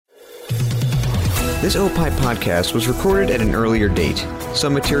This Opie podcast was recorded at an earlier date.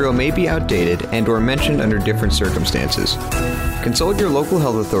 Some material may be outdated and or mentioned under different circumstances. Consult your local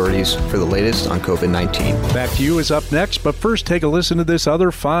health authorities for the latest on COVID-19. Back to You is up next, but first take a listen to this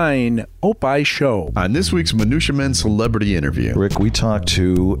other fine Opie show. On this week's Minutia Men Celebrity Interview, Rick, we talked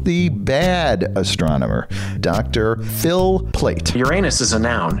to the bad astronomer, Dr. Phil Plait. Uranus is a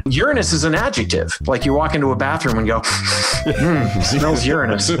noun. Uranus is an adjective. Like you walk into a bathroom and go, smells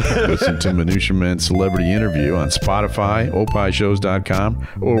Uranus. listen to Minutia Men Celebrity Interview on Spotify, opishows.com,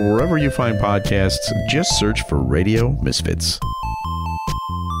 or wherever you find podcasts. Just search for Radio Misfits.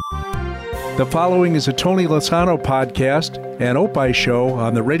 The following is a Tony Lasano podcast, an Opie show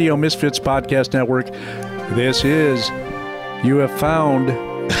on the Radio Misfits Podcast Network. This is You Have Found,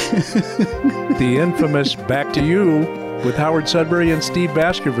 the infamous Back to You with Howard Sudbury and Steve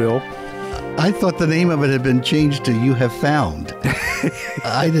Baskerville. I thought the name of it had been changed to You Have Found.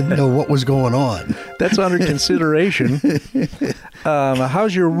 I didn't know what was going on. That's under consideration.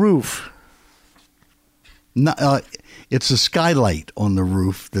 How's your roof? It's a skylight on the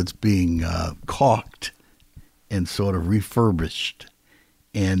roof that's being caulked and sort of refurbished.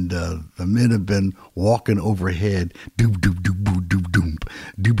 And the men have been walking overhead, doom, doom, doom, boom, doom, doom,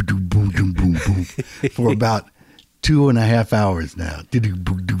 doom, doom, boom, doom, boom, boom, for about 2.5 hours now. Doom,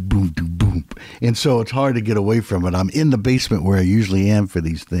 boom, doom, boom, doom, boom. And so it's hard to get away from it. I'm in the basement where I usually am for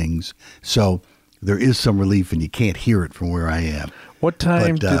these things. So there is some relief and you can't hear it from where I am. What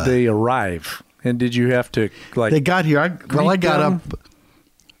time did they arrive? And did you have to, like... They got here. I got up...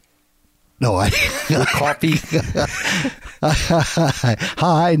 No, coffee.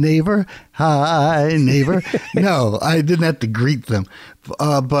 Hi, neighbor. Hi, neighbor. No, I didn't have to greet them.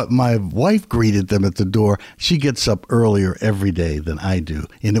 But my wife greeted them at the door. She gets up earlier every day than I do.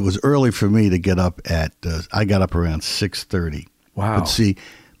 And it was early for me to get up at... I got up around 6:30. Wow. But see...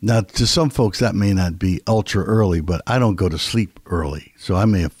 Now, to some folks, that may not be ultra early, but I don't go to sleep early. So I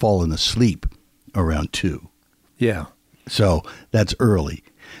may have fallen asleep around 2. Yeah. So that's early.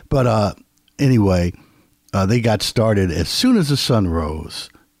 But anyway, they got started as soon as the sun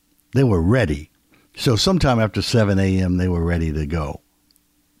rose. They were ready. So sometime after 7 a.m., they were ready to go.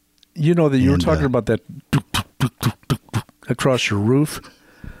 You know that you were talking about that across your roof?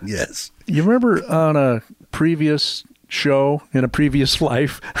 Yes. You remember on a previous show in a previous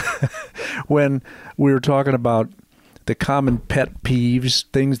life when we were talking about the common pet peeves,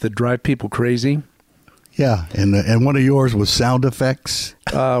 things that drive people crazy? Yeah, and one of yours was sound effects.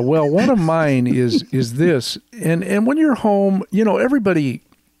 Well, one of mine is this, and when you're home, you know, everybody,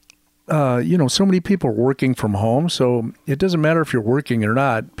 so many people are working from home, so it doesn't matter if you're working or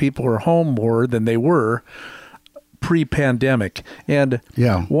not. People are home more than they were pre-pandemic, and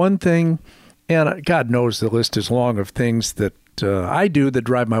one thing. And God knows the list is long of things that I do that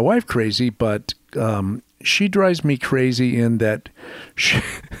drive my wife crazy, but she drives me crazy in that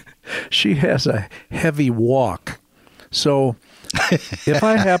she has a heavy walk. So if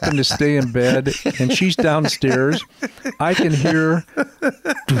I happen to stay in bed and she's downstairs, I can hear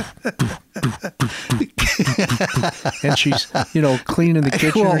and she's, cleaning the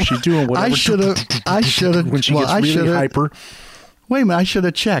kitchen or she's doing whatever. I should have when she gets really hyper. Wait a minute, I should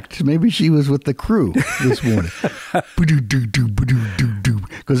have checked. Maybe she was with the crew this morning.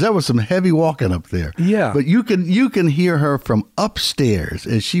 Because there was some heavy walking up there. Yeah. But you can hear her from upstairs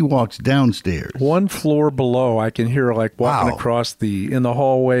as she walks downstairs. One floor below, I can hear her like walking across in the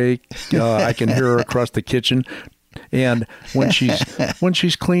hallway. I can hear her across the kitchen. And when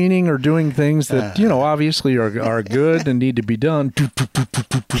she's cleaning or doing things that, obviously are good and need to be done.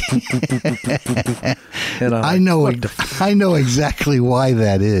 And I know exactly why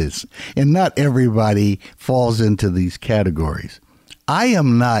that is. And not everybody falls into these categories. I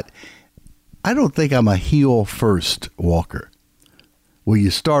don't think I'm a heel first walker, where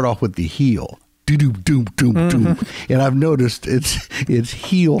you start off with the heel. Doom, doom, doom, doom. And I've noticed it's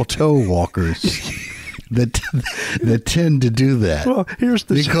heel toe walkers that tend to do that. Well, here's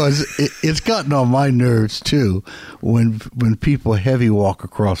the because it's gotten on my nerves too when people heavy walk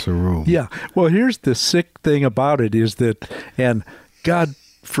across a room. Yeah. Well, here's the sick thing about it is that, and God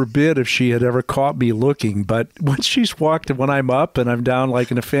forbid if she had ever caught me looking, but when I'm up and I'm down like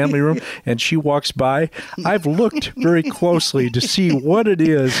in a family room and she walks by, I've looked very closely to see what it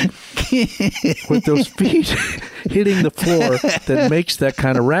is with those feet hitting the floor that makes that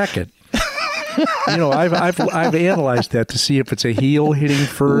kind of racket. I've analyzed that to see if it's a heel hitting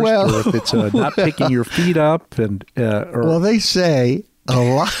first or if it's not picking your feet up well, they say a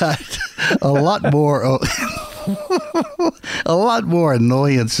lot more a lot more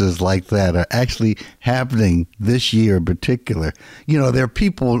annoyances like that are actually happening this year in particular. There are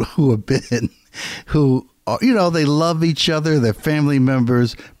people who have been who, they love each other, they're family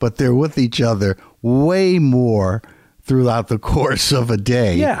members, but they're with each other way more throughout the course of a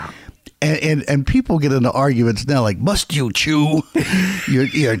day. Yeah. And people get into arguments now like, must you chew?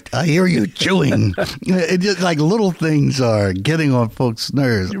 I hear you chewing. It just like little things are getting on folks'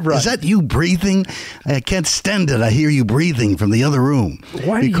 nerves. Right. Is that you breathing? I can't stand it. I hear you breathing from the other room.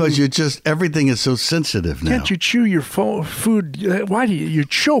 Why do because you- you're just, everything is so sensitive now. Can't you chew your food? Why do you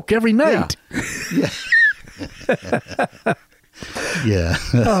choke every night? Yeah.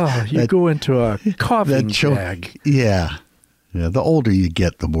 Oh, you go into a coughing That choke. bag. Yeah. Yeah. The older you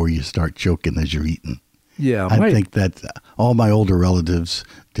get, the more you start choking as you're eating. Yeah, I think that all my older relatives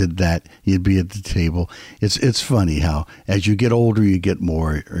did that. You'd be at the table. It's funny how as you get older, you get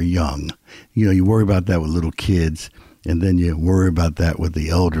more young. You worry about that with little kids, and then you worry about that with the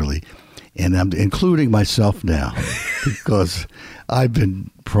elderly. And I'm including myself now because I've been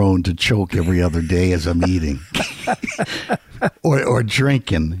prone to choke every other day as I'm eating or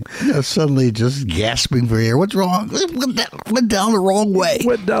drinking. Suddenly just gasping for air. What's wrong? Went down the wrong way.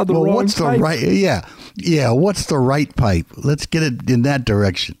 Went down the wrong what's pipe. the right? Yeah. What's the right pipe? Let's get it in that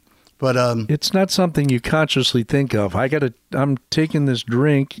direction. But it's not something you consciously think of. I'm taking this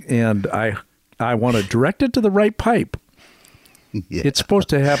drink and I want to direct it to the right pipe. yeah. It's supposed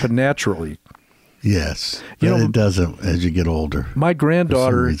to happen naturally. Yes, but it doesn't as you get older. My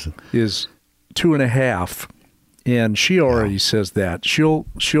granddaughter reason. is 2.5, and she already says that. She'll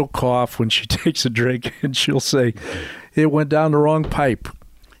cough when she takes a drink, and she'll say, "It went down the wrong pipe."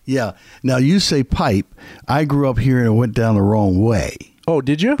 Yeah. Now you say pipe. I grew up here and it went down the wrong way. Oh,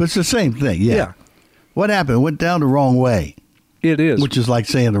 did you? But it's the same thing. Yeah. Yeah. What happened? It went down the wrong way, It is. which is like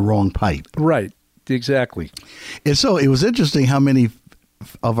saying the wrong pipe. Right. Exactly. And so it was interesting how many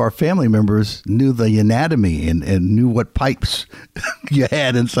of our family members knew the anatomy and knew what pipes you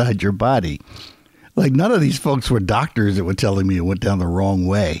had inside your body. Like none of these folks were doctors that were telling me it went down the wrong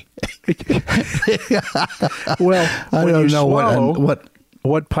way. Well, I when don't you know swallow,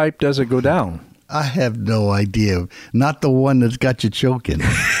 what pipe does it go down? I have no idea. Not the one that's got you choking.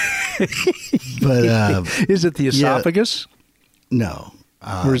 But Is it the esophagus? no.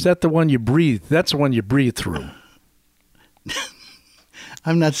 Or is that the one you breathe? That's the one you breathe through.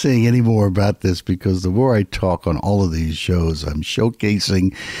 I'm not saying any more about this because the more I talk on all of these shows, I'm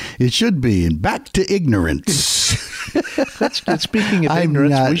showcasing it should be in back to ignorance. Speaking of I'm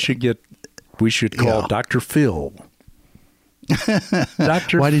ignorance, not- we should call Yeah. Dr. Phil.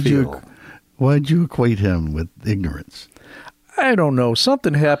 Dr. Why did Phil. you equate him with ignorance? I don't know.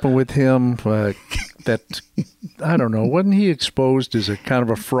 Something happened with him that, I don't know. Wasn't he exposed as a kind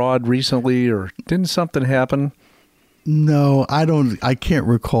of a fraud recently, or didn't something happen? No, I can't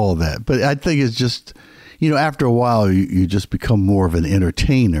recall that. But I think it's just, after a while, you just become more of an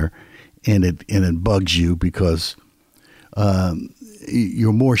entertainer, and it bugs you because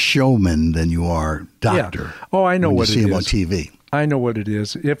you're more showman than you are doctor. Yeah. Oh, I know when what you see it him on is. TV. I know what it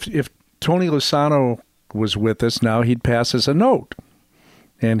is. If Tony Lasano was with us now, he'd pass us a note,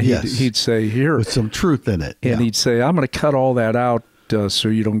 and he'd say, "Here," With some truth in it. and he'd say, "I'm going to cut all that out so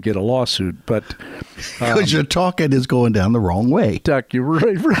you don't get a lawsuit." But Because your talking is going down the wrong way. Doc, you're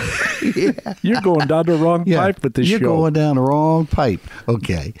right. You're going down the wrong pipe with this You're show. going down the wrong pipe.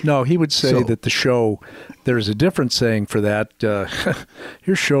 Okay. No, he would say So- that the show, there's a different saying for that.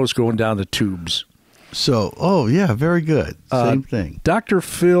 Your show's going down the tubes. So, yeah, very good. Same thing. Dr.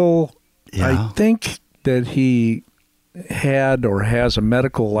 Phil, Yeah. I think that he had or has a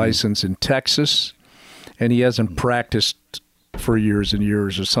medical license in Texas, and he hasn't practiced for years and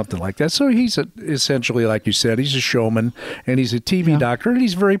years or something like that. So he's essentially, like you said, he's a showman, and he's a TV doctor, and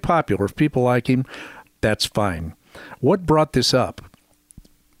he's very popular. If people like him, that's fine. What brought this up?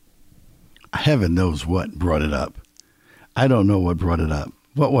 Heaven knows what brought it up. I don't know what brought it up.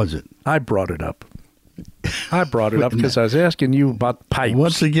 What was it? I brought it up. I brought it up because I was asking you about pipes.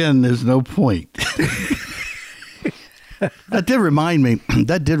 Once again, there's no point. That did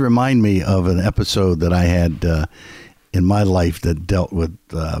remind me of an episode that I had in my life that dealt with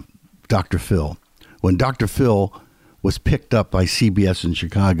Dr. Phil. When Dr. Phil was picked up by CBS in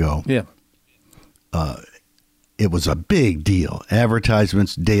Chicago, Yeah. it was a big deal.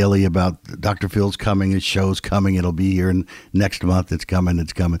 Advertisements daily about Dr. Phil's coming, his show's coming, it'll be here next month, it's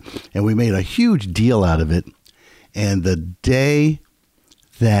coming. And we made a huge deal out of it. And the day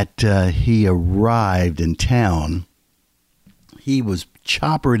that he arrived in town, he was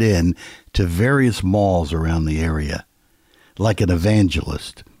choppered in to various malls around the area like an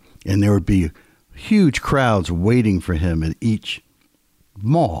evangelist. And there would be huge crowds waiting for him at each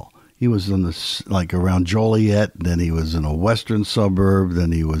mall. He was in like around Joliet, then he was in a western suburb,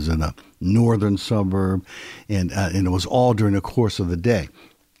 then he was in a northern suburb, and it was all during the course of the day.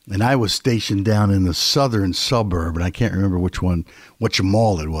 And I was stationed down in the southern suburb, and I can't remember which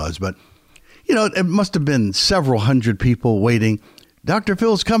mall it was, but it must have been several hundred people waiting. Dr.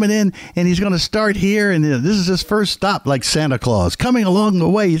 Phil's coming in, and he's going to start here, and this is his first stop, like Santa Claus coming along the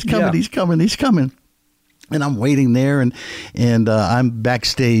way. He's coming, he's coming. And I'm waiting there, and I'm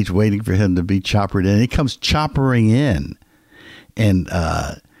backstage waiting for him to be choppered in. He comes choppering in, and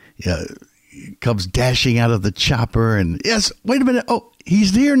comes dashing out of the chopper. And yes, wait a minute. Oh,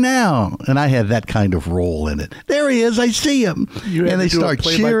 he's here now. And I had that kind of role in it. There he is. I see him. And they start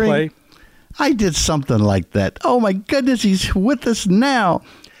cheering. I did something like that. Oh my goodness, he's with us now.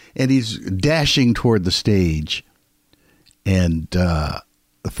 And he's dashing toward the stage. And the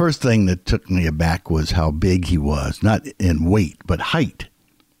first thing that took me aback was how big he was, not in weight, but height.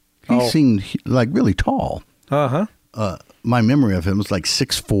 He seemed like really tall. My memory of him was like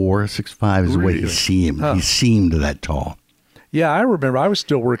 6'4", 6'5" is the way he seemed. He seemed that tall. Yeah, I remember. I was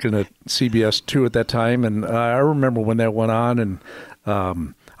still working at CBS 2 at that time, and I remember when that went on, and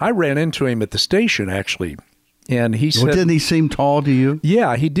I ran into him at the station, actually. And he said... didn't he seem tall to you?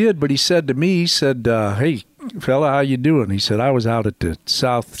 Yeah, he did, but he said to me, hey, fella, how you doing? He said, I was out at the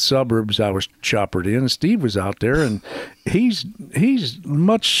south suburbs. I was choppered in. Steve was out there, and he's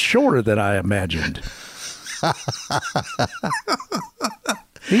much shorter than I imagined.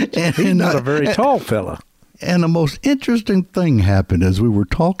 He's not a very tall fella. And the most interesting thing happened as we were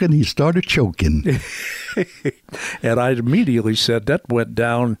talking. He started choking. And I immediately said, that went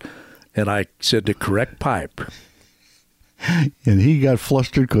down, and I said the correct pipe. And he got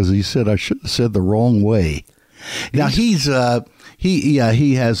flustered because he said I should have said the wrong way. Now he has that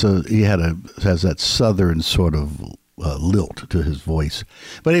southern sort of lilt to his voice.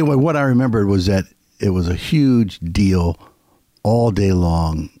 But anyway, what I remembered was that it was a huge deal all day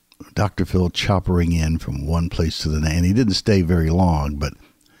long. Dr. Phil choppering in from one place to the next, and he didn't stay very long, but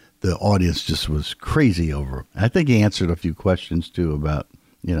the audience just was crazy over him. I think he answered a few questions too about,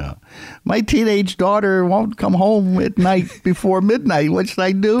 my teenage daughter won't come home at night before midnight. What should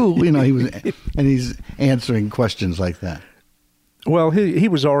I do? He's answering questions like that. Well, he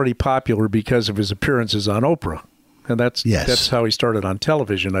was already popular because of his appearances on Oprah, and that's how he started on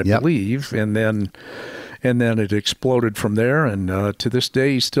television, I believe, and then it exploded from there. And to this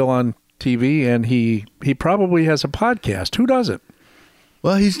day, he's still on TV, and he probably has a podcast. Who doesn't?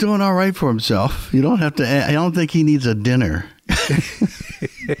 Well, he's doing all right for himself. You don't have to. I don't think he needs a dinner.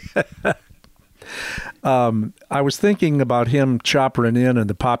 I was thinking about him choppering in and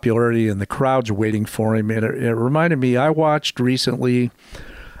the popularity and the crowds waiting for him. And it reminded me, I watched recently,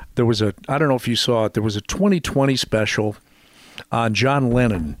 I don't know if you saw it, there was a 2020 special on John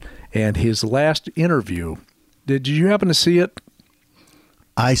Lennon and his last interview. Did you happen to see it?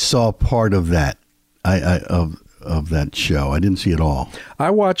 I saw part of that. Of that show. I didn't see it all. I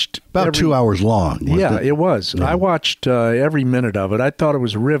watched about 2 hours long. It was. Yeah. I watched every minute of it. I thought it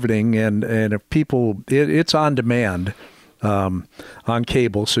was riveting, and if people, it's on demand on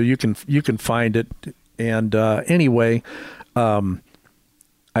cable, so you can find it. And anyway,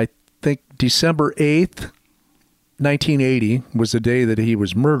 I think December 8th, 1980 was the day that he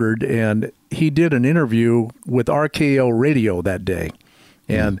was murdered, and he did an interview with RKO Radio that day,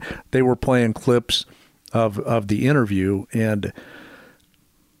 and they were playing clips of the interview, and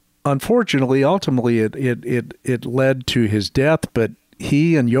unfortunately, ultimately, it led to his death. But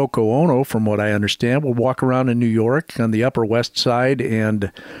he and Yoko Ono, from what I understand, would walk around in New York on the Upper West Side,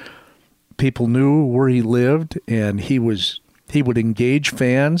 and people knew where he lived, and he would engage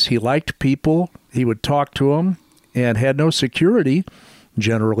fans. He liked people. He would talk to them, and had no security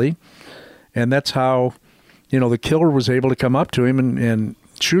generally, and that's how the killer was able to come up to him and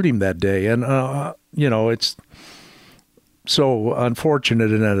shoot him that day. And it's so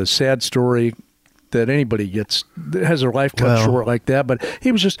unfortunate and a sad story that anybody has their life cut short like that. But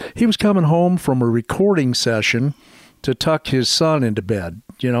he was coming home from a recording session to tuck his son into bed,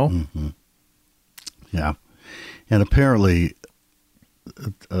 Mm-hmm. Yeah. And apparently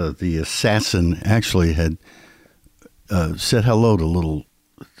the assassin actually had said hello to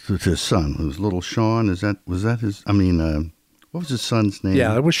his son. It was little Sean. Was that his, what was his son's name?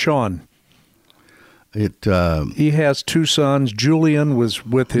 Yeah, it was Sean. He has two sons. Julian was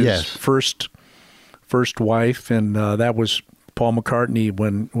with his first wife, and that was Paul McCartney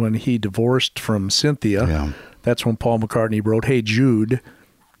when he divorced from Cynthia. Yeah. That's when Paul McCartney wrote "Hey Jude"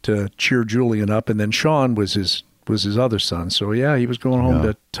 to cheer Julian up, and then Sean was his other son. So yeah, he was going home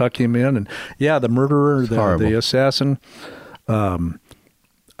to tuck him in, and the murderer, the assassin.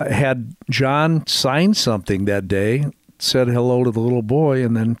 had John sign something that day, said hello to the little boy,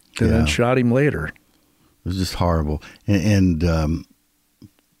 and then shot him later. It was just horrible. And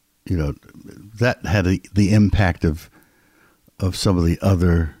you know, that had the impact of some of the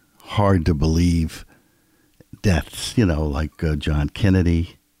other hard to believe deaths, you know, like John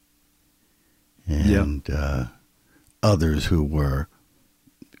Kennedy and others who were,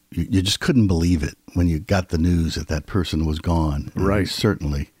 you just couldn't believe it when you got the news that person was gone. And right. he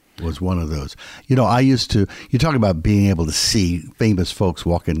certainly was one of those. You know, you talk about being able to see famous folks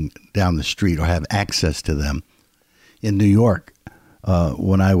walking down the street or have access to them. In New York,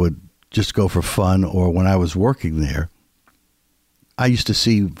 when I would just go for fun or when I was working there, I used to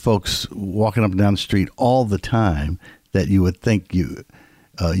see folks walking up and down the street all the time that you would think you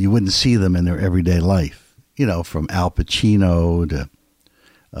wouldn't see them in their everyday life. You know, from Al Pacino to,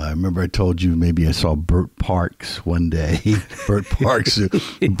 I remember I told you maybe I saw Burt Parks one day. Burt Parks.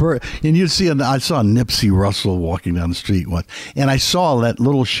 And you'd see, I saw Nipsey Russell walking down the street once. And I saw that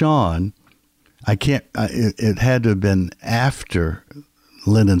little Sean, it had to have been after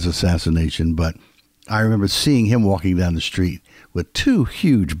Lyndon's assassination, but I remember seeing him walking down the street with 2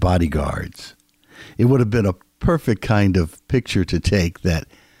 huge bodyguards. It would have been a perfect kind of picture to take that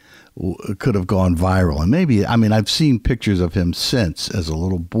could have gone viral. And maybe, I mean, I've seen pictures of him since as a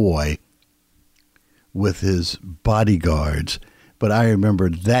little boy with his bodyguards. But I remember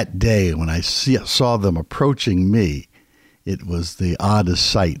that day when I saw them approaching me, it was the oddest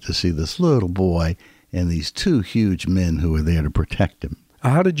sight to see this little boy and these 2 huge men who were there to protect him.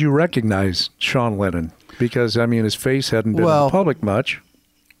 How did you recognize Sean Lennon? Because, I mean, his face hadn't been in public much.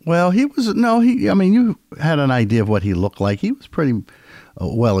 Well, you had an idea of what he looked like. He was pretty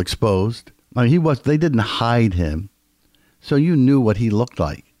well exposed. I mean, they didn't hide him. So you knew what he looked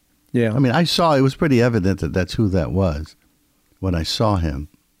like. Yeah. I mean, it was pretty evident that that's who that was when I saw him.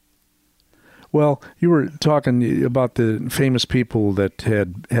 Well, you were talking about the famous people that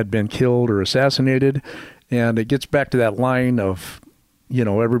had been killed or assassinated, and it gets back to that line of, you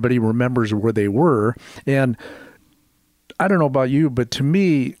know, everybody remembers where they were. And I don't know about you, but to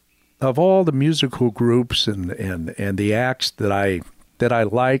me, of all the musical groups and the acts that I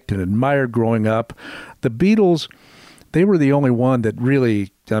liked and admired growing up, the Beatles, they were the only one that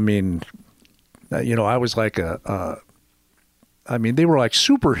really, I mean, you know, I was like they were like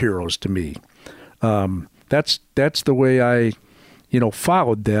superheroes to me. That's the way I, you know,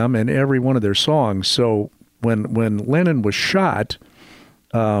 followed them and every one of their songs. So when Lennon was shot,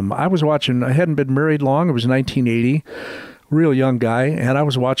 I was watching, I hadn't been married long. It was 1980, real young guy. And I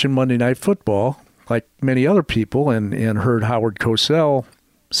was watching Monday Night Football like many other people and heard Howard Cosell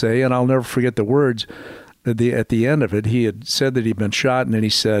say, and I'll never forget the words at the end of it. He had said that he'd been shot, and then he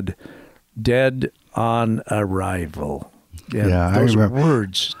said, "Dead on arrival." And those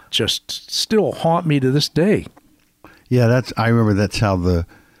words just still haunt me to this day. Yeah, I remember that's how the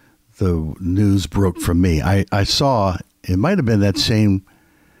news broke from me. I saw, it might have been that same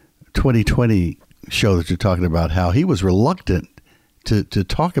 2020 show that you're talking about, how he was reluctant to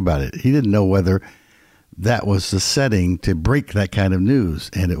talk about it. He didn't know whether that was the setting to break that kind of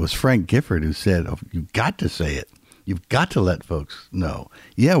news. And it was Frank Gifford who said, "Oh, you've got to say it. You've got to let folks know.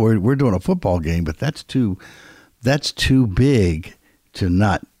 Yeah, we're doing a football game, but that's too big to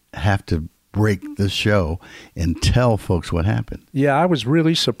not have to break the show and tell folks what happened." Yeah, I was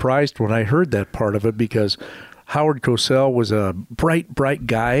really surprised when I heard that part of it, because Howard Cosell was a bright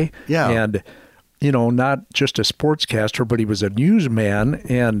guy. Yeah. And, you know, not just a sportscaster, but he was a newsman.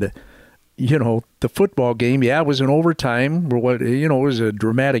 And, you know, the football game, it was in overtime. It was a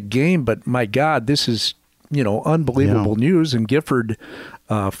dramatic game, but my God, this is, you know, unbelievable news. And Gifford,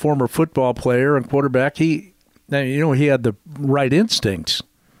 former football player and quarterback, he had the right instincts.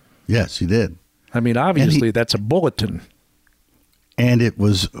 Yes, he did. I mean, obviously, that's a bulletin. And it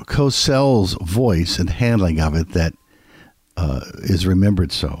was Cosell's voice and handling of it that is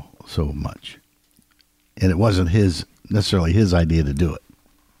remembered so much. And it wasn't necessarily his idea to do it.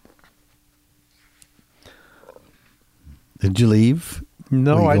 Did you leave?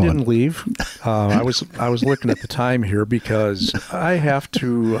 No, I didn't leave. I was looking at the time here because I have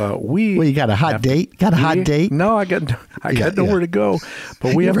to. Well, you got a hot date? Got a hot date? No, I got nowhere to go.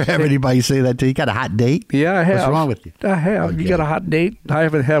 But we have anybody say that to you? You got a hot date? Yeah, I have. What's wrong with you? I have. Okay. You got a hot date? I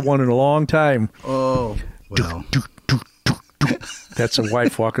haven't had one in a long time. Oh, well. That's a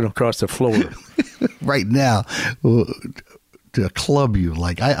wife walking across the floor right now to club you.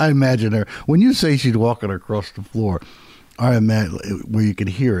 Like I imagine her when you say she's walking across the floor. I imagine where you can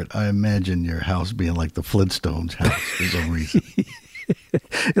hear it. I imagine your house being like the Flintstones house for some reason.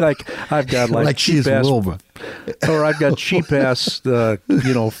 Like I've got like she's cheap ass, Wilbur. or I've got cheap ass,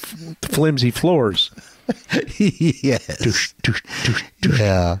 flimsy floors. Yes.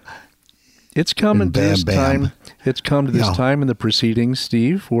 Yeah. It's coming And to this bam. time. It's come to this Yeah. time in the proceedings,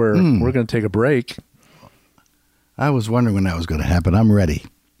 Steve, where we're going to take a break. I was wondering when that was going to happen. I'm ready.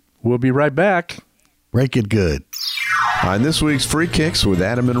 We'll be right back. Break it good. On this week's Free Kicks with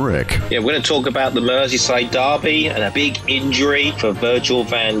Adam and Rick. Yeah, we're going to talk about the Merseyside derby and a big injury for Virgil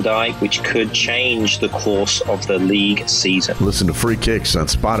van Dijk, which could change the course of the league season. Listen to Free Kicks on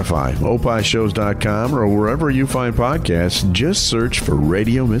Spotify, opishows.com, or wherever you find podcasts. Just search for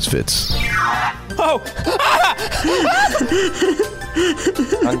Radio Misfits. Oh!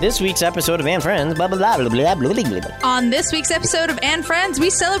 On this week's episode of Anne Friends, blah, blah, blah, blah, blah, blah, blah, blah. On this week's episode of Anne Friends, we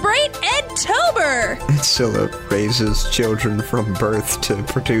celebrate Edtober. Scylla raises children from birth to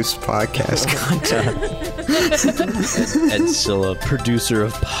produce podcast content. Ed Scylla, producer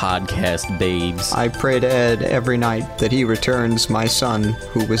of Podcast Babes. I pray to Ed every night that he returns my son,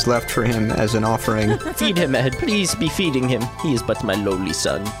 who was left for him as an offering. Feed him, Ed. Please be feeding him. He is but my lowly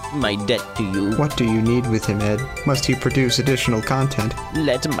son. My debt to you. What do you need with him, Ed? Must he produce additional content?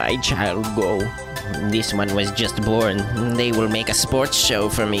 Let my child go. This one was just born. They will make a sports show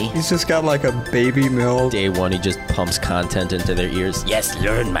for me. He's just got like a baby mill. Day one, he just pumps content into their ears. Yes,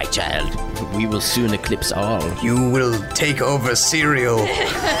 learn, my child. We will soon eclipse all. You will take over cereal.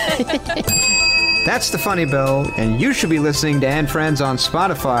 That's the Funny Bell, and you should be listening to Anne Friends on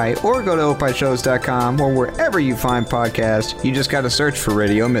Spotify, or go to opishows.com, or wherever you find podcasts. You just got to search for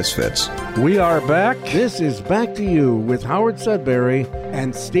Radio Misfits. We are back. This is Back to You with Howard Sudbury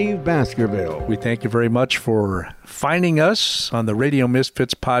and Steve Baskerville. We thank you very much for finding us on the Radio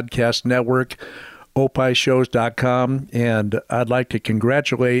Misfits Podcast Network, opishows.com, and I'd like to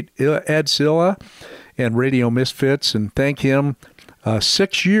congratulate Ed Scylla and Radio Misfits and thank him.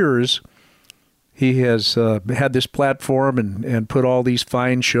 6 years he has had this platform and put all these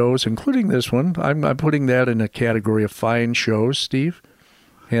fine shows, including this one. I'm putting that in a category of fine shows, Steve.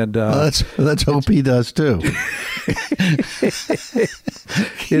 And let's hope he does too.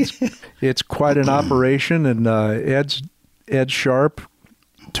 It's quite an operation, and Ed Sharp,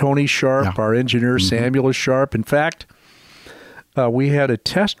 Tony Sharp, our engineer Samuel is Sharp. In fact, we had a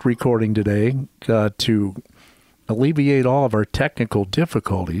test recording today to alleviate all of our technical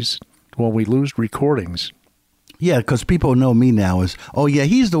difficulties when we lose recordings. Yeah, because people know me now as, oh yeah,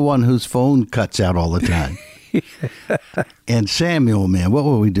 he's the one whose phone cuts out all the time. And Samuel, man, what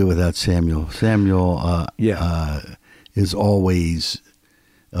would we do without Samuel? Samuel is always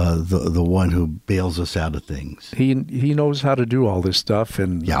the one who bails us out of things. He knows how to do all this stuff,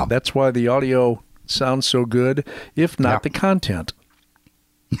 and that's why the audio sounds so good, if not the content.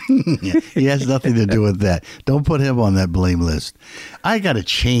 He has nothing to do with that. Don't put him on that blame list. I got to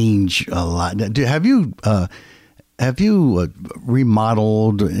change a lot. Have you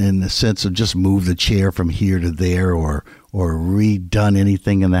remodeled in the sense of just move the chair from here to there, or redone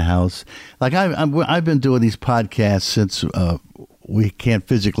anything in the house? Like I've been doing these podcasts since we can't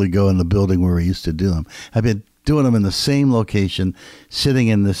physically go in the building where we used to do them. I've been doing them in the same location, sitting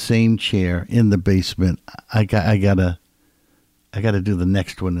in the same chair in the basement. I gotta do the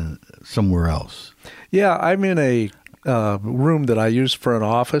next one somewhere else. Yeah, I'm in a room that I use for an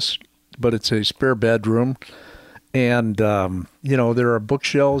office, but it's a spare bedroom. And, there are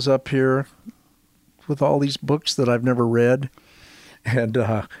bookshelves up here with all these books that I've never read. And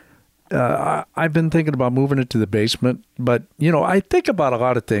I've been thinking about moving it to the basement. But, I think about a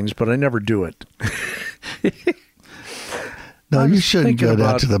lot of things, but I never do it. No, you shouldn't go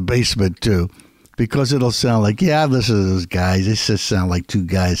down to the basement, too. Because it'll sound like, I listen to those guys. It just sound like two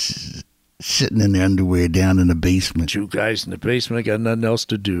guys sitting in their underwear down in the basement. Two guys in the basement, got nothing else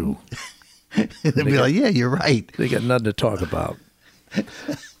to do. They'll be like, yeah, you're right. They got nothing to talk about.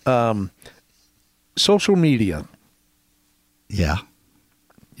 Social media. Yeah.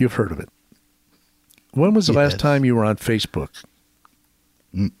 You've heard of it. When was the last time you were on Facebook?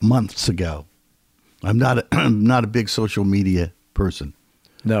 Months ago. I'm not a big social media person.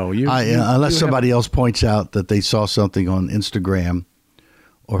 No, unless somebody else points out that they saw something on Instagram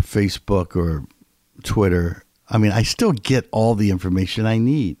or Facebook or Twitter. I mean, I still get all the information I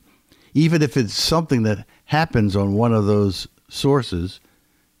need. Even if it's something that happens on one of those sources,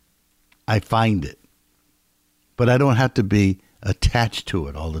 I find it. But I don't have to be attached to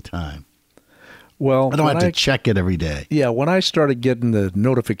it all the time. Well, I don't have to check it every day. Yeah, when I started getting the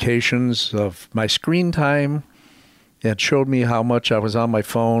notifications of my screen time, it showed me how much I was on my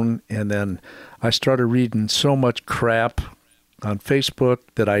phone, and then I started reading so much crap on Facebook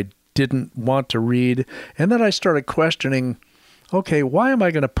that I didn't want to read, and then I started questioning okay, why am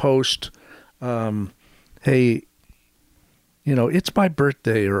I going to post, hey, it's my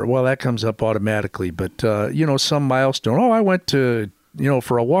birthday, or, well, that comes up automatically, but, some milestone. Oh, I went to,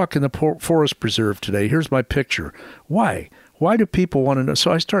 for a walk in the forest preserve today. Here's my picture. Why? Why do people want to know?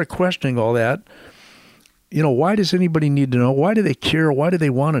 So I started questioning all that. Why does anybody need to know? Why do they care? Why do they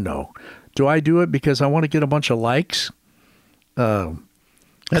want to know? Do I do it because I want to get a bunch of likes? That's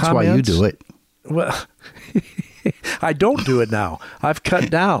comments? why you do it. Well, I don't do it now. I've cut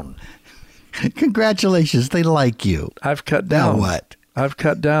down. Congratulations. They like you. I've cut down. Now what? I've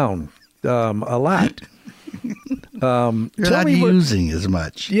cut down a lot. You're not using as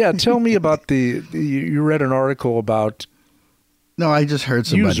much. Yeah, tell me about you read an article about. No, I just heard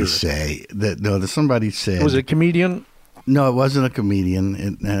somebody user. say that. Somebody said. Was it a comedian? No, it wasn't a comedian,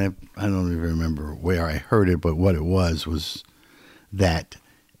 and I don't even remember where I heard it. But what it was that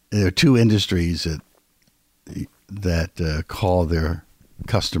there are two industries that call their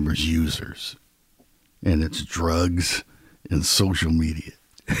customers users, and it's drugs and social media.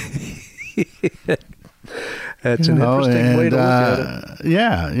 That's an interesting way to look at it.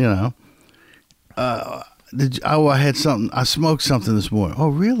 Yeah, I had something. I smoked something this morning. Oh,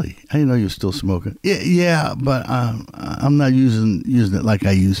 really? I didn't know you were still smoking. Yeah, but I'm not using it like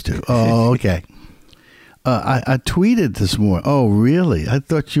I used to. Oh, okay. I tweeted this morning. Oh, really? I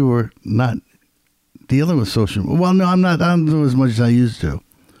thought you were not dealing with social. Well, no, I'm not. I don't do as much as I used to.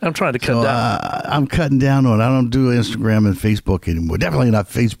 I'm trying to cut down. I'm cutting down on it. I don't do Instagram and Facebook anymore. Definitely not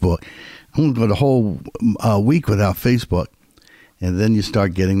Facebook. I'm going to go the whole week without Facebook. And then you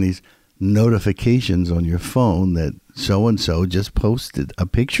start getting these notifications on your phone that so-and-so just posted a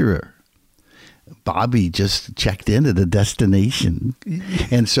picture. Bobby just checked into the destination.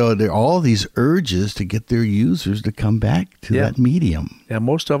 And so there are all these urges to get their users to come back to that medium. And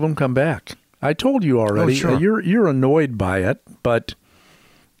most of them come back. I told you already. Oh, sure. You're annoyed by it, but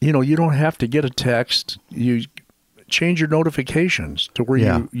you don't have to get a text. You change your notifications to where you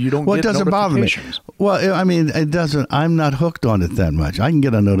don't get notifications. It doesn't bother me. Well, I mean, it doesn't. I'm not hooked on it that much. I can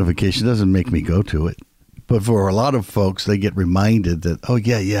get a notification. It doesn't make me go to it. But for a lot of folks, they get reminded that, oh,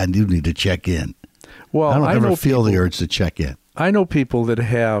 yeah, I do need to check in. Well, I don't ever feel the urge to check in. I know people that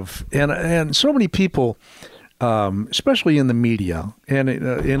have, and so many people, especially in the media and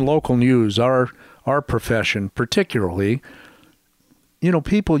in local news, our profession particularly,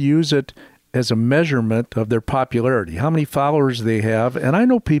 people use it as a measurement of their popularity, how many followers they have. And I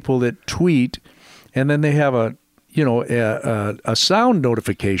know people that tweet and then they have a sound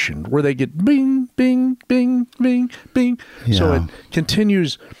notification where they get bing, bing, bing, bing, bing. Yeah. So it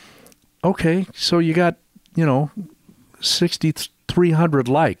continues. Okay, so you got, 6,300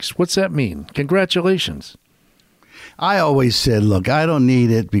 likes. What's that mean? Congratulations. I always said, look, I don't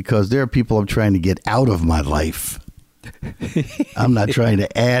need it because there are people I'm trying to get out of my life. I'm not trying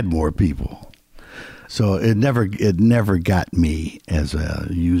to add more people. So it never got me as a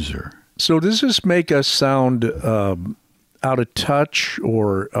user. So does this make us sound out of touch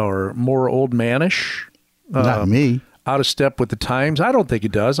or more old manish? Not me. Out of step with the times? I don't think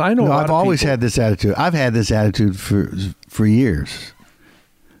it does. I know. No, I've always had this attitude. I've had this attitude for years.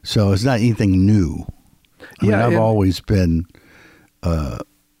 So it's not anything new. I've always been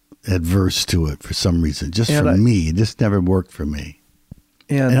adverse to it for some reason. Just for me, it just never worked for me.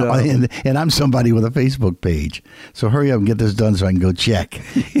 And I'm somebody with a Facebook page. So hurry up and get this done so I can go check.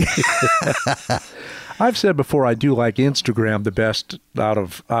 I've said before I do like Instagram the best out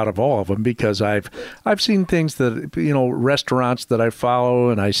of all of them because I've seen things that, restaurants that I follow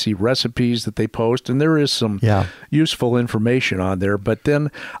and I see recipes that they post and there is some useful information on there. But then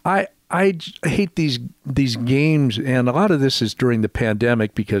I hate these games, and a lot of this is during the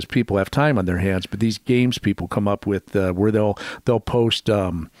pandemic because people have time on their hands. But these games people come up with where they'll post,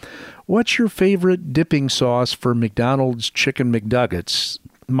 what's your favorite dipping sauce for McDonald's chicken McNuggets?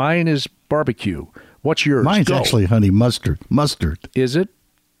 Mine is barbecue. What's yours? Mine's actually honey mustard. Mustard. Is it?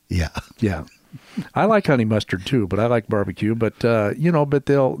 Yeah. Yeah. I like honey mustard too, but I like barbecue. But but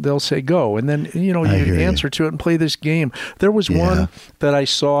they'll say go, and then you answer to it and play this game. There was one that I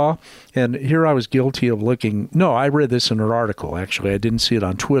saw, and here I was guilty of looking. No, I read this in an article. Actually, I didn't see it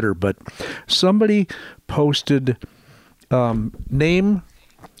on Twitter, but somebody posted name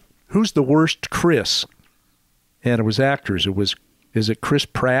who's the worst Chris, and it was actors. Is it Chris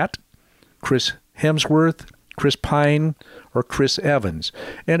Pratt, Chris Hemsworth, Chris Pine, or Chris Evans?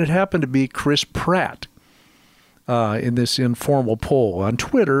 And it happened to be Chris Pratt in this informal poll on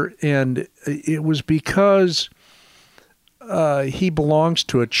Twitter. And it was because he belongs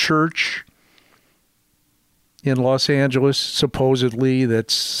to a church in Los Angeles, supposedly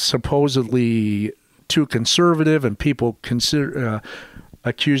too conservative, and people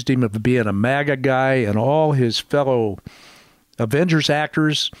accused him of being a MAGA guy, and all his fellow Avengers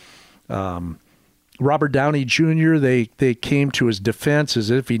actors, Robert Downey Jr., they came to his defense as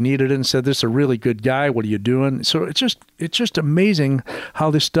if he needed it and said, "This is a really good guy. What are you doing?" So it's just amazing how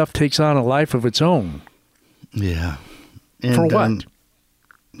this stuff takes on a life of its own. Yeah. And, For what?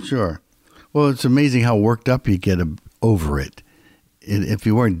 Sure. Well, it's amazing how worked up you get over it. If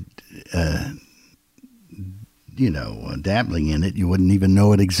you weren't, dabbling in it, you wouldn't even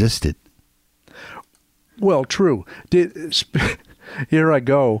know it existed. Well, true. Here I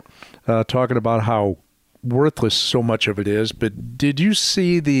go, talking about how worthless so much of it is. But did you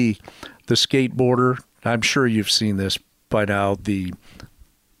see the skateboarder? I'm sure you've seen this by now. The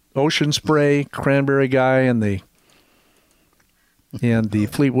Ocean Spray Cranberry guy and the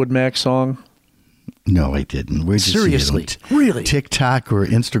Fleetwood Mac song. No, I didn't. Where'd you Seriously, see it? really? TikTok or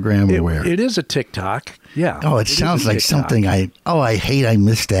Instagram or where? It is a TikTok. Yeah. Oh, it sounds like something I hate I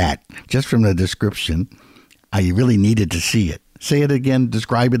missed that. Just from the description, I really needed to see it. Say it again.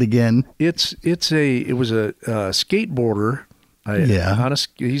 Describe it again. It was a skateboarder.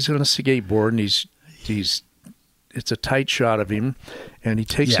 He's on a skateboard, and it's a tight shot of him, and he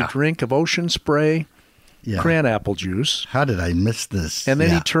takes a drink of Ocean Spray, cran apple juice. How did I miss this? And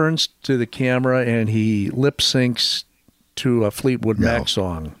then he turns to the camera and he lip syncs to a Fleetwood Mac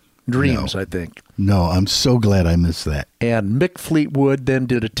song, Dreams, I think. No, I'm so glad I missed that. And Mick Fleetwood then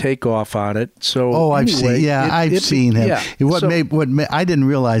did a takeoff on it. So I've seen him. Yeah. I didn't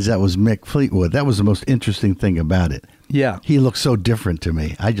realize that was Mick Fleetwood. That was the most interesting thing about it. Yeah. He looked so different to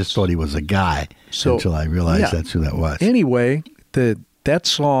me. I just thought he was a guy until I realized that's who that was. Anyway, that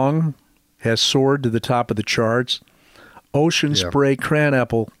song has soared to the top of the charts. Ocean Spray cran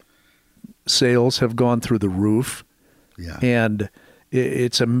apple sales have gone through the roof. Yeah. And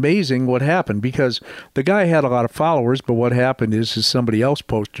it's amazing what happened, because the guy had a lot of followers, but what happened is somebody else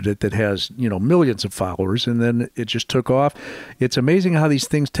posted it that has, millions of followers, and then it just took off. It's amazing how these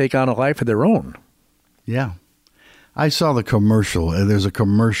things take on a life of their own. Yeah. I saw the commercial. There's a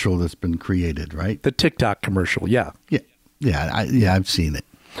commercial that's been created, right? The TikTok commercial, yeah. Yeah, I've seen it.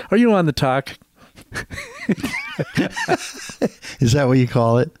 Are you on the talk? Is that what you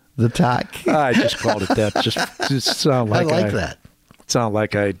call it? The talk? I just called it that. Just sound like I like that. Sound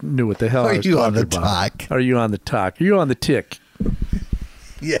like I knew what the hell I was talking about. Are you on the talk? Are you on the tick?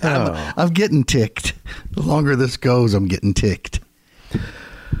 Yeah, I'm getting ticked. The longer this goes, I'm getting ticked.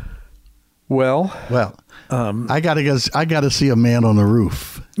 Well, I gotta see a man on the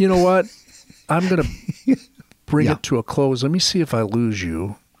roof. You know what? I'm gonna bring it to a close. Let me see if I lose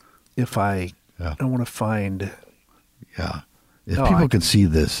you. If I don't want to find. Yeah. If people could see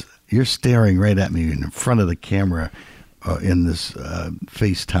this, you're staring right at me in front of the camera in this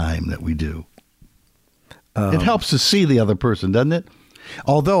FaceTime that we do. It helps to see the other person, doesn't it?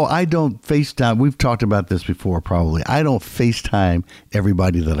 Although I don't FaceTime, we've talked about this before probably. I don't FaceTime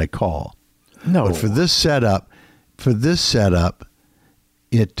everybody that I call. No. But for this setup,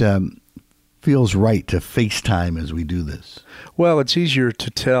 it feels right to FaceTime as we do this. Well, it's easier to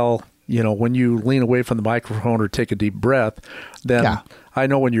tell, when you lean away from the microphone or take a deep breath, then I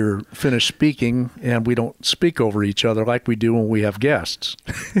know when you're finished speaking and we don't speak over each other like we do when we have guests.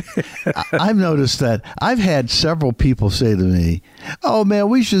 I've noticed that. I've had several people say to me, "Oh man,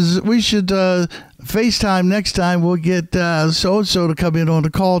 we should FaceTime next time. We'll get so-and-so to come in on the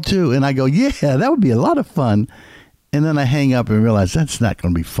call too." And I go, "Yeah, that would be a lot of fun." And then I hang up and realize that's not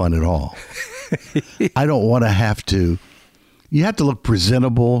going to be fun at all. I don't want to have to. You have to look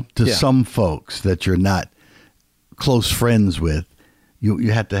presentable to some folks that you're not close friends with.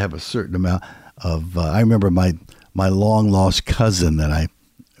 You have to have a certain amount of. I remember my long lost cousin that I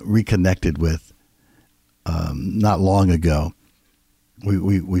reconnected with not long ago.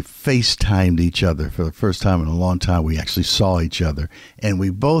 We FaceTimed each other for the first time in a long time. We actually saw each other, and we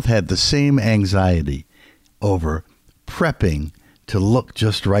both had the same anxiety over prepping to look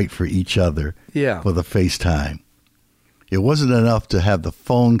just right for each other for the FaceTime. It wasn't enough to have the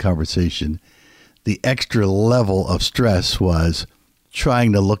phone conversation. The extra level of stress was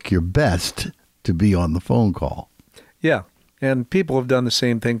trying to look your best to be on the phone call. Yeah, and people have done the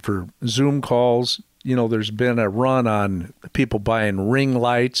same thing for Zoom calls. There's been a run on people buying ring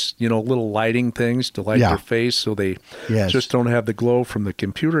lights, little lighting things to light their face so they just don't have the glow from the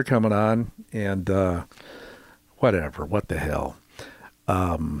computer coming on, and whatever, what the hell.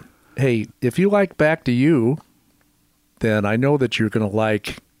 Hey, if you like Back to You, then I know that you're going to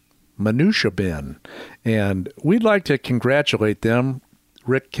like Minutia Bin. And we'd like to congratulate them.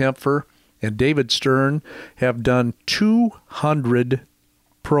 Rick Kempfer and David Stern have done 200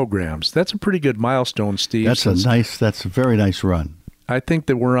 programs. That's a pretty good milestone, Steve. That's a very nice run. I think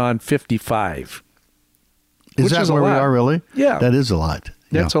that we're on 55. Is that where we are, really? Yeah. That is a lot.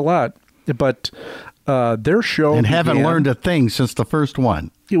 That's a lot. But their show... And haven't learned a thing since the first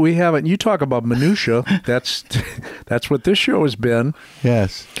one. We haven't. You talk about minutia. That's what this show has been.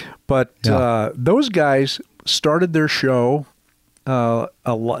 Yes. But those guys started their show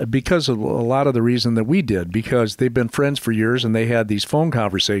because of a lot of the reason that we did, because they've been friends for years and they had these phone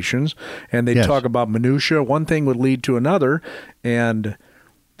conversations and they talk about minutia. One thing would lead to another, and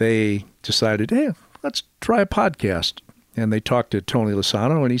they decided, hey, let's try a podcast. And they talked to Tony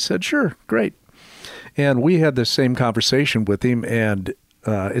Lasano, and he said, sure, great. And we had the same conversation with him, and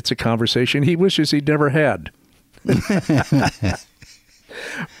it's a conversation he wishes he'd never had.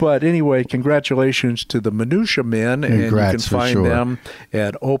 But anyway, congratulations to the Minutia Men, and you can find them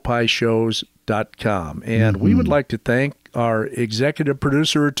at opishows.com. And we would like to thank our executive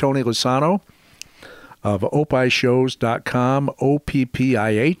producer, Tony Lasano of opishows.com,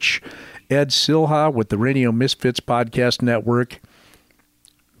 OPPIH, Ed Silha with the Radio Misfits Podcast Network.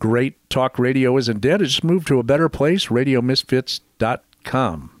 Great talk radio isn't dead. It just moved to a better place,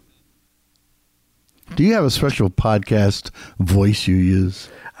 radiomisfits.com. Do you have a special podcast voice you use?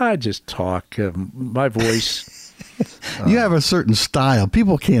 I just talk. My voice. You have a certain style.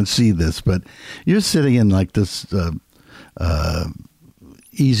 People can't see this, but you're sitting in like this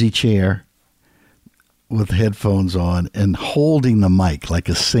easy chair with headphones on and holding the mic like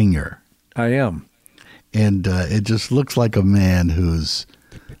a singer. I am. And it just looks like a man who's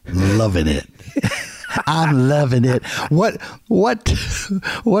loving it. I'm loving it. What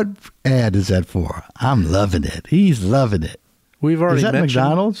ad is that for? I'm loving it. He's loving it. We've already mentioned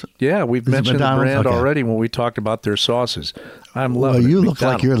McDonald's? Yeah, we've mentioned the brand already when we talked about their sauces. I'm loving it. You look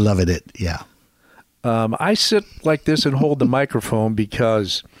like you're loving it. Yeah. I sit like this and hold the microphone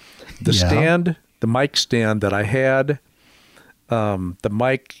because the stand, the mic stand that I had, the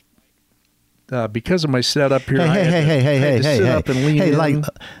mic. Because of my setup here, I had to sit up and lean in.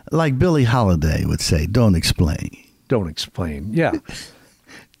 Like Billie Holiday would say, don't explain. Don't explain. Yeah.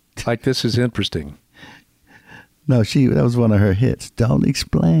 Like this is interesting. No, that was one of her hits. Don't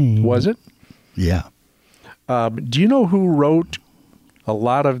explain. Was it? Yeah. Do you know who wrote a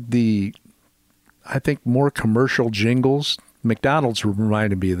lot of the, I think, more commercial jingles? McDonald's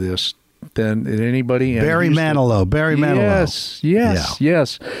reminded me of this than anybody. Barry Manilow. Barry Manilow.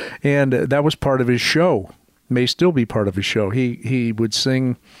 Yes. And that was part of his show. May still be part of his show. He would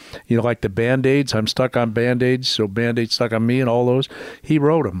sing, like the Band-Aids. I'm stuck on Band-Aids, so Band-Aids stuck on me, and all those. He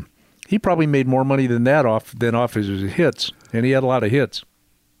wrote them. He probably made more money than that off his hits, and he had a lot of hits.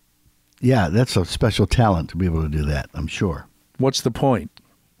 Yeah, that's a special talent to be able to do that, I'm sure. What's the point?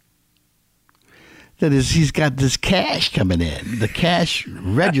 That is, he's got this cash coming in. The cash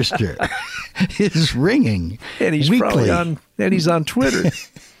register is ringing. And he's weekly. He's on Twitter.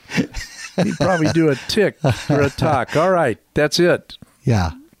 He'd probably do a tick or a talk. All right, that's it.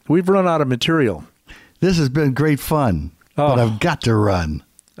 Yeah. We've run out of material. This has been great fun, but I've got to run.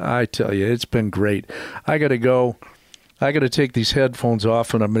 I tell you, it's been great. I got to go. I got to take these headphones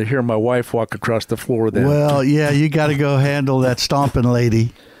off, and I'm going to hear my wife walk across the floor then. Well, yeah, you got to go handle that stomping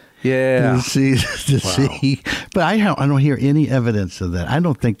lady. Yeah. See. But I don't hear any evidence of that. I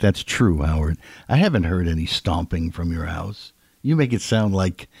don't think that's true, Howard. I haven't heard any stomping from your house. You make it sound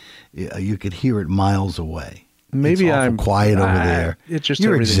like you could hear it miles away. Maybe I'm quiet over there. It's just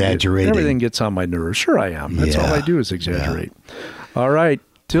you're exaggerating. Everything gets on my nerves. Sure, I am. That's all I do is exaggerate. Yeah. All right.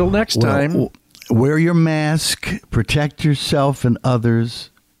 Till next time. Wear your mask. Protect yourself and others.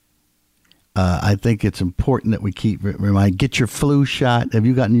 I think it's important that we keep remind. Get your flu shot. Have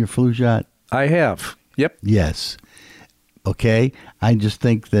you gotten your flu shot? I have. Yep. Yes. Okay. I just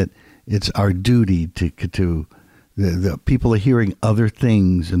think that it's our duty to the people are hearing other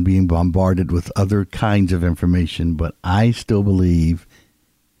things and being bombarded with other kinds of information, but I still believe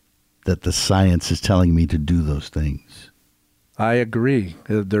that the science is telling me to do those things. I agree.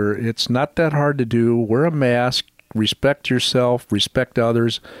 It's not that hard to do. Wear a mask. Respect yourself, respect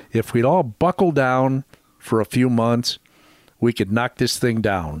others. If we'd all buckle down for a few months, we could knock this thing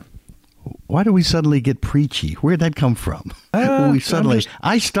down. Why do we suddenly get preachy? Where'd that come from? I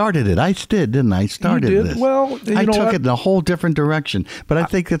started it. I did, didn't I? I started this. Well, I took it in a whole different direction. But I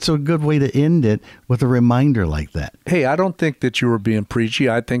think it's a good way to end it with a reminder like that. Hey, I don't think that you were being preachy.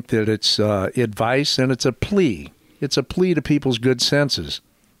 I think that it's advice and it's a plea. It's a plea to people's good senses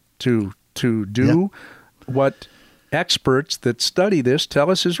to do what experts that study this tell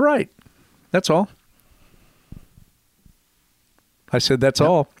us is right. That's all. I said that's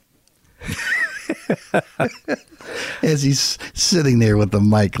all. As he's sitting there with the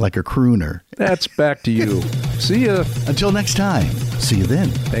mic like a crooner. That's back to you. See ya. Until next time. See you then.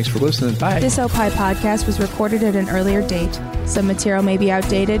 Thanks for listening. Bye. This Opie podcast was recorded at an earlier date. Some material may be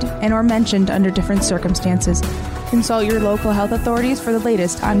outdated and or mentioned under different circumstances. Consult your local health authorities for the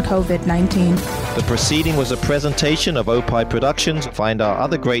latest on COVID-19. The proceeding was a presentation of Opie Productions. Find our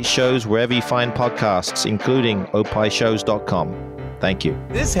other great shows wherever you find podcasts, including opishows.com. Thank you.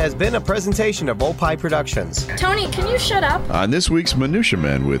 This has been a presentation of Opie Productions. Tony, can you shut up? On this week's Minutia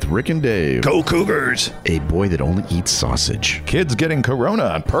Men with Rick and Dave. Go Cougars! A boy that only eats sausage. Kids getting corona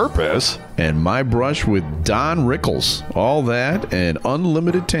on purpose. And My Brush with Don Rickles. All that and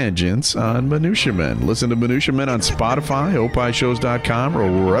unlimited tangents on Minutia Men. Listen to Minutia Men on Spotify, opishows.com,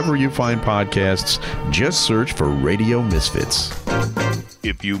 or wherever you find podcasts. Just search for Radio Misfits.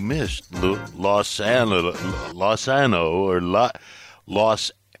 If you missed Los Anno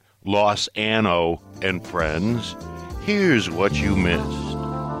and Friends, here's what you missed.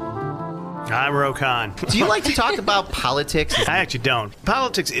 I'm Rokan. Do you like to talk about politics? I actually don't.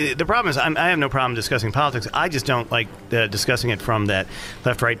 Politics, the problem is I have no problem discussing politics. I just don't like discussing it from that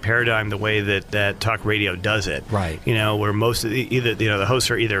left-right paradigm the way that talk radio does it. Right. Where most of the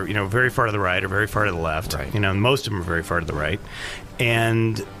hosts are either, very far to the right or very far to the left. Right. Most of them are very far to the right.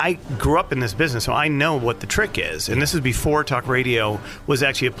 And I grew up in this business, so I know what the trick is. And this is before talk radio was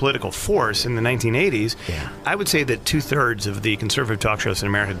actually a political force in the 1980s. Yeah. I would say that 2/3 of the conservative talk shows in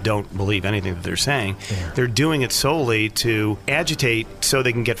America don't believe anything that they're saying. Yeah. They're doing it solely to agitate so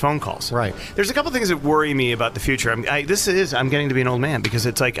they can get phone calls. Right. There's a couple things that worry me about the future. I'm getting to be an old man because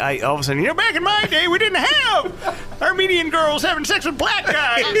it's like all of a sudden, back in my day, we didn't have Armenian girls having sex with black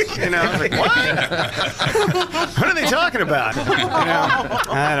guys. I was like, what? What are they talking about?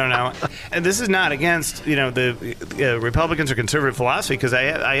 I don't know. And this is not against, the Republicans or conservative philosophy, because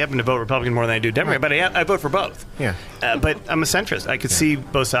I happen to vote Republican more than I do Democrat, but I vote for both. Yeah. But I'm a centrist. I could see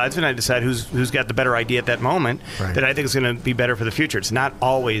both sides, and I decide who's got the better idea at that moment that I think is going to be better for the future. It's not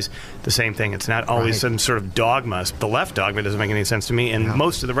always the same thing. It's not always some sort of dogma. The left dogma doesn't make any sense to me, and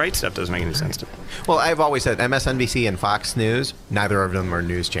most of the right stuff doesn't make any sense to me. Well, I've always said MSNBC and Fox News, neither of them are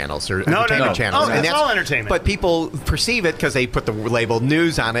news channels. They're entertainment channels. Oh, it's all entertainment. But people perceive it because they put the label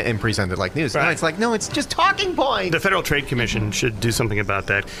news on it and present it like news. Right. And it's like, no, it's just talking points. The Federal Trade Commission should do something about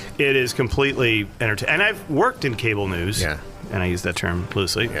that. It is completely entertaining. And I've worked in cable news. Yeah. And I use that term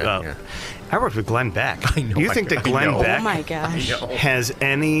loosely. Yeah. I worked with Glenn Beck. I know. Do you think that Glenn Beck Oh my gosh. has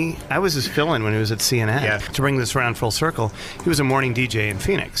any... I was his fill-in when he was at CNN. Yeah. To bring this around full circle, he was a morning DJ in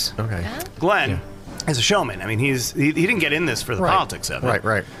Phoenix. Okay. Glenn is a showman. I mean, he didn't get in this for the politics of it.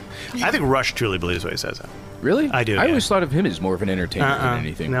 Right. I think Rush truly believes what he says. Really? I do. I always thought of him as more of an entertainer than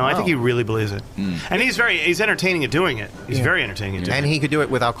anything. No, I think he really believes it. And he's entertaining at doing it. He's very entertaining at doing And it. he could do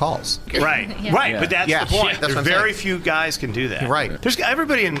it without calls. Right, but that's the point. That's what I'm very saying. few guys can do that. Right.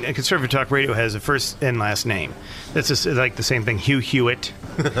 Everybody in conservative talk radio has a first and last name. That's just like the same thing. Hugh Hewitt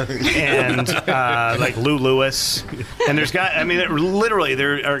and like Lou Lewis. And there's guys. I mean, literally,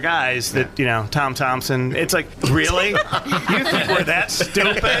 there are guys that Tom Thompson. It's like, really? You think we're that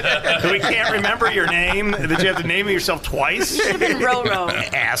stupid that we can't remember your name? That you have to name yourself twice? You should have been Ro-Ro.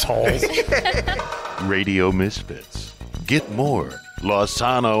 Assholes. Radio Misfits. Get more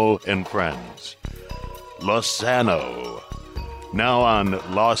Lozano and Friends. Lozano. Now on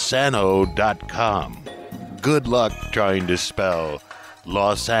Lozano.com. Good luck trying to spell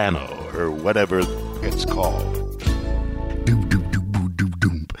Lozano or whatever it's called.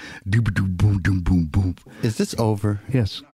 Is this over? Yes.